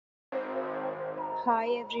Hi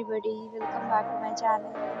everybody, welcome back to my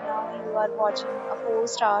channel. Now you are watching a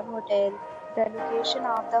 4-star hotel. The location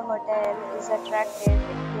of the hotel is attractive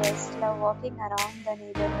and guests love walking around the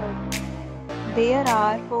neighborhood. There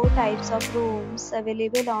are 4 types of rooms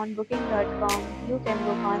available on booking.com. You can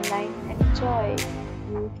book online and enjoy it.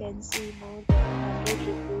 You can see more than 100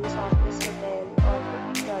 reviews of this hotel on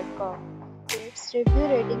booking.com. Its review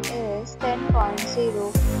rating is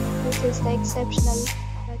 10.0, which is the exceptional.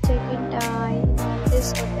 The check-in time of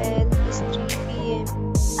this hotel is 3 p.m.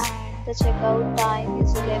 and the checkout time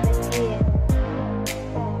is 11 a.m.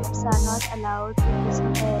 Pets are not allowed in this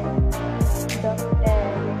hotel. The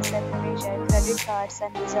hotel accepts major credit cards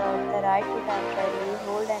and reserves the right to temporarily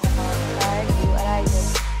hold an amount prior to arrival.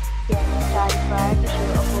 Guests are required to show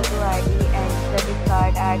a photo ID and credit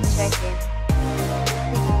card at check-in. If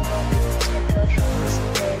you have already checked out from this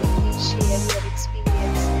hotel, please share your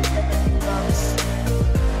experience in the comment box.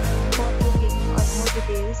 For booking or more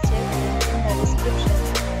details, check link in the description.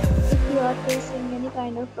 If you are facing any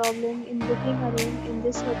kind of problem in booking a room in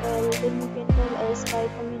this hotel, then you can tell us by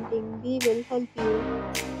commenting. We will help you.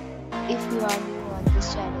 If you are new on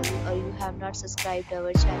this channel or you have not subscribed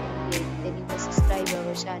our channel yet, then you must subscribe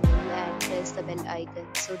our channel and press the bell icon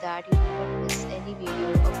so that you do not miss any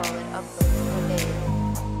video of our upcoming hotel.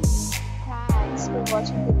 Thanks for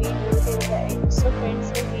watching the video till the end. So friends,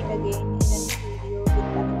 will meet